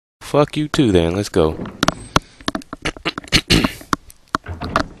fuck you too then. Let's go.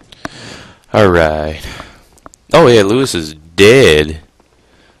 Alright. Oh yeah, Lewis is dead.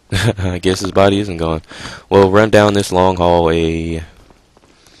 I guess his body isn't gone. Well, run down this long hallway.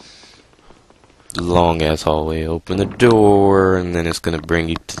 Long ass hallway. Open the door, and then it's gonna bring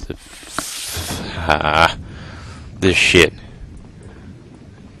you to the this shit.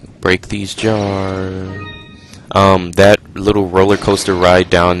 Break these jars. That little roller coaster ride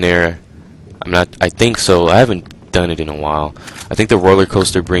down there. I think so. I haven't done it in a while. I think the roller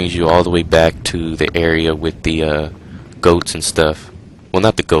coaster brings you all the way back to the area with the goats and stuff. Well,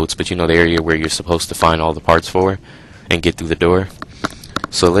 not the goats, but you know, the area where you're supposed to find all the parts for and get through the door.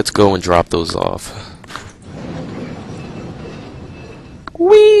 So let's go and drop those off.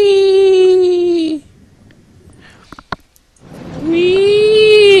 Whee!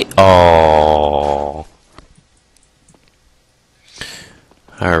 Whee! Oh.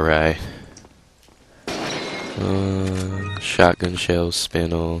 Alright. Shotgun shell,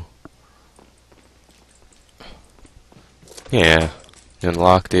 spinel. Yeah.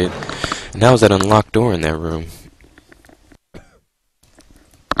 Unlocked it. And that was that unlocked door in that room.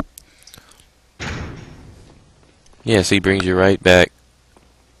 Yeah, so he brings you right back.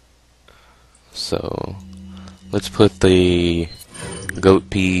 So let's put the goat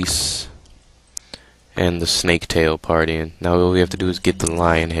piece and the snake tail part in. Now all we have to do is get the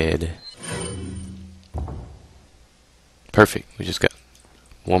lion head. Perfect. We just got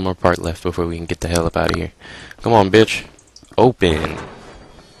one more part left before we can get the hell up out of here. Come on, bitch. Open.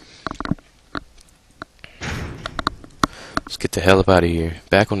 Let's get the hell up out of here.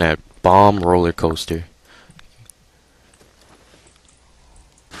 Back on that bomb roller coaster.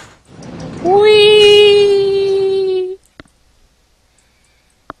 Whee!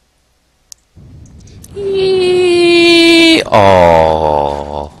 Yee!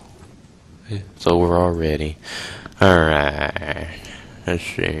 Oh, it's over already. Alright, let's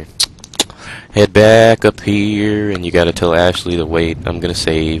see. Head back up here, and you gotta tell Ashley to wait. I'm gonna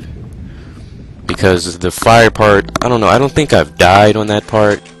save. Because the fire part, I don't know, I don't think I've died on that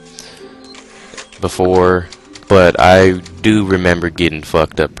part before, but I do remember getting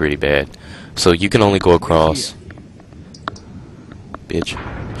fucked up pretty bad. So you can only go across. Bitch.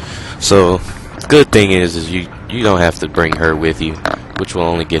 So, good thing is you don't have to bring her with you, which will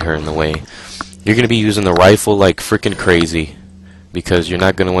only get her in the way. You're going to be using the rifle like freaking crazy, because you're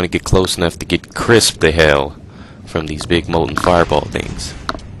not going to want to get close enough to get crisped to hell from these big molten fireball things.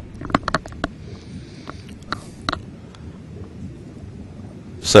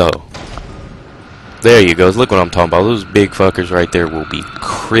 So, there you go. Look what I'm talking about. Those big fuckers right there will be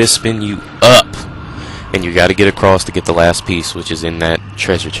crisping you up. And you got to get across to get the last piece, which is in that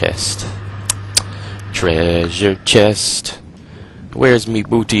treasure chest. Treasure chest. Where's me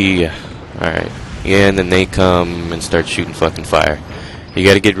booty? Alright. Yeah, and then they come and start shooting fucking fire. You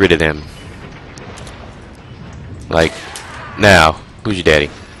got to get rid of them. Like, now. Who's your daddy?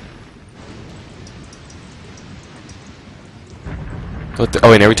 What the?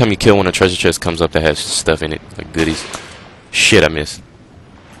 Oh, and every time you kill one, a treasure chest comes up that has stuff in it, like goodies. Shit, I missed.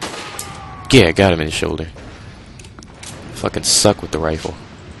 Yeah, I got him in the shoulder. Fucking suck with the rifle.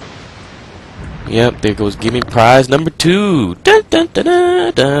 Yep, there goes. Give me prize number 2. Dun, dun, dun,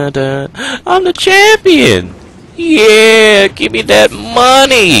 dun, dun, dun. I'm the champion. Yeah, give me that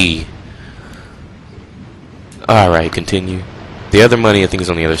money. Alright, continue. The other money, I think, is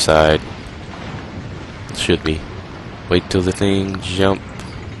on the other side. It should be. Wait till the thing jump,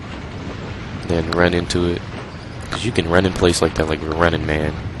 then run into it. Because you can run in place like that, like you're running,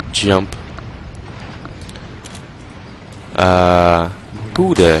 man. Jump.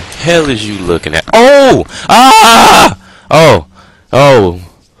 Who the hell is you looking at? Oh! Ah! Oh! Oh!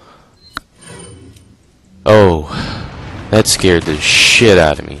 Oh! That scared the shit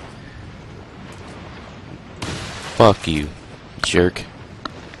out of me. Fuck you, jerk.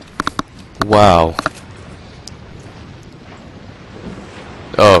 Wow.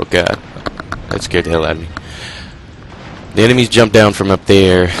 Oh god. That scared the hell out of me. The enemies jump down from up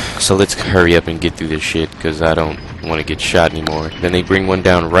there, so let's hurry up and get through this shit, because I don't want to get shot anymore. Then they bring one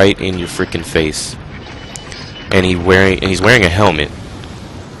down right in your freaking face. And he's wearing a helmet,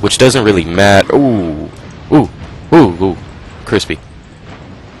 which doesn't really matter. Ooh. Ooh. Ooh. Ooh. Crispy.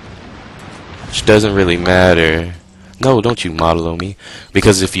 Which doesn't really matter. No, don't you model me.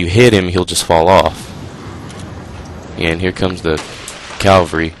 Because if you hit him, he'll just fall off. And here comes the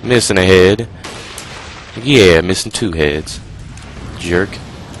cavalry. Missing a head. Yeah, missing 2 heads. Jerk.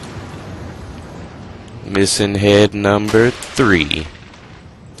 Missing head number 3. Do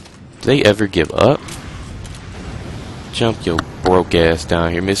they ever give up? Jump your broke ass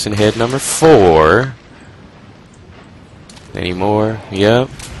down here. Missing head number 4. Any more? Yep.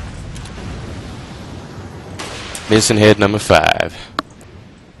 Missing head number 5.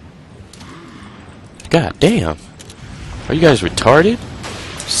 God damn. Are you guys retarded?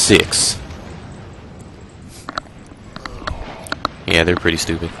 6. Yeah, they're pretty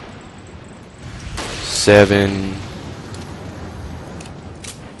stupid. 7.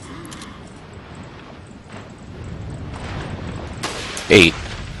 8.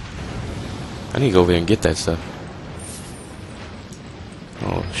 I need to go over there and get that stuff.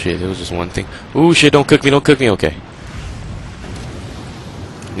 Oh shit, it was just one thing. Ooh shit, don't cook me, don't cook me, okay.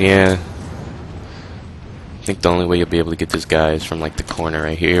 Yeah. I think the only way you'll be able to get this guy is from like the corner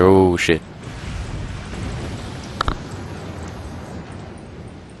right here. Oh shit.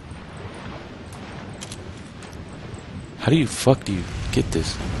 How do you get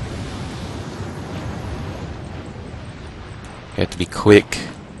this? You have to be quick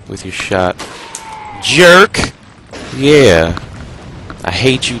with your shot. Jerk! Yeah. I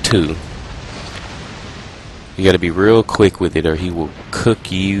hate you too. You gotta be real quick with it or he will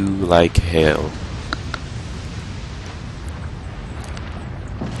cook you like hell.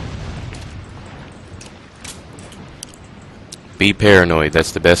 Be paranoid.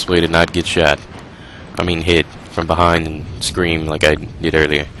 That's the best way to not get shot. I mean hit from behind and scream like I did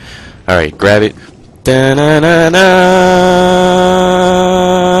earlier. Alright, grab it. Da-na-na-na.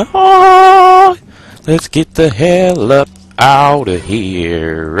 Oh, let's get the hell up out of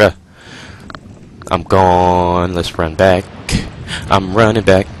here. I'm gone. Let's run back. I'm running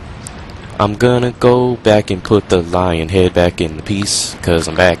back. I'm gonna go back and put the lion head back in the piece, 'cause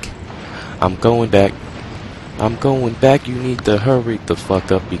I'm back. I'm going back. I'm going back. You need to hurry the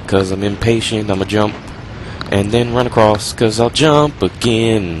fuck up because I'm impatient. I'ma jump and then run across, 'cause I'll jump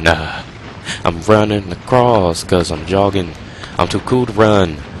again. I'm running across 'cause I'm jogging. I'm too cool to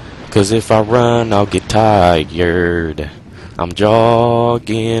run, 'cause if I run I'll get tired. I'm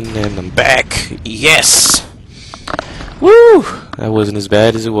jogging and I'm back. Yes! Woo! That wasn't as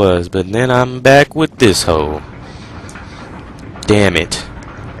bad as it was, but then I'm back with this hoe. Damn it.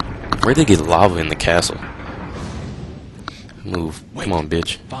 Where'd they get lava in the castle? Move. Wait, come on,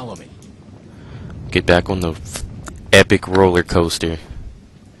 bitch. Follow me. Get back on the epic roller coaster.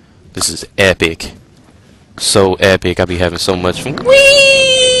 This is epic. So epic. I be having so much fun. Whee!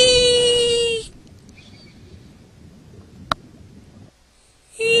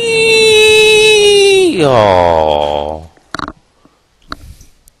 Oh.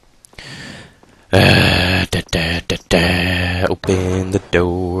 Da, da, da, da. Open the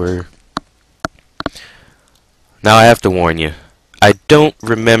door. Now I have to warn you. I don't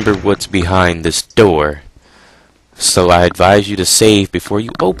remember what's behind this door. So I advise you to save before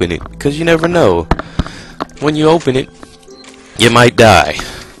you open it, because you never know. When you open it, you might die,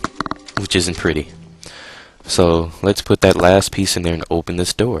 which isn't pretty. So let's put that last piece in there and open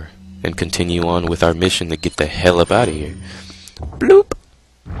this door, and continue on with our mission to get the hell up out of here. Bloop!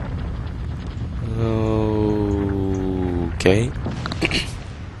 Okay. I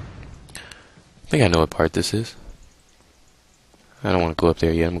think I know what part this is. I don't want to go up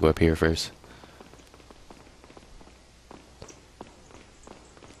there yet. I'm going to go up here first.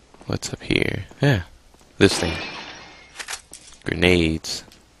 What's up here? Yeah, this thing. Grenades.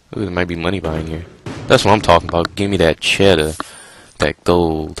 Ooh, there might be money behind here. That's what I'm talking about. Give me that cheddar. That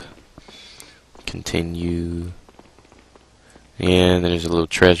gold. Continue. And there's a little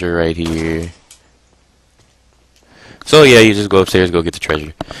treasure right here. So yeah, you just go upstairs, go get the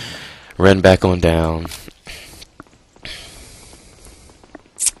treasure. Run back on down.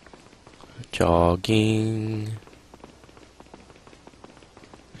 Jogging.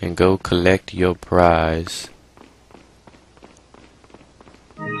 And go collect your prize.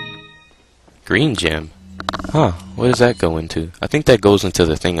 Green gem. Huh, what does that go into? I think that goes into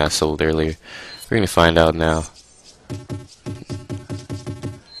the thing I sold earlier. We're gonna find out now.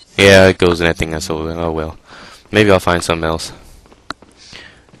 Yeah, it goes in that thing I sold. Oh well. Maybe I'll find something else.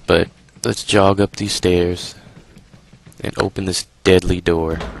 But let's jog up these stairs and open this deadly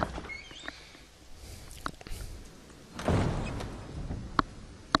door.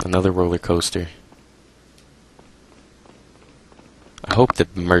 Another roller coaster. I hope the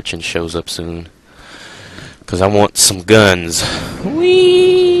merchant shows up soon, 'cause I want some guns.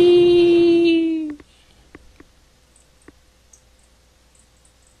 Whee!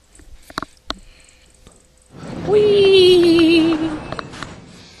 Whee!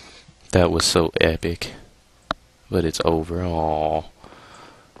 That was so epic. But it's over. Aww.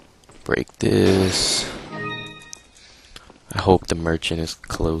 Break this. I hope the merchant is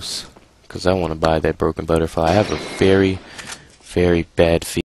close, because I want to buy that broken butterfly. I have a very, very bad feeling.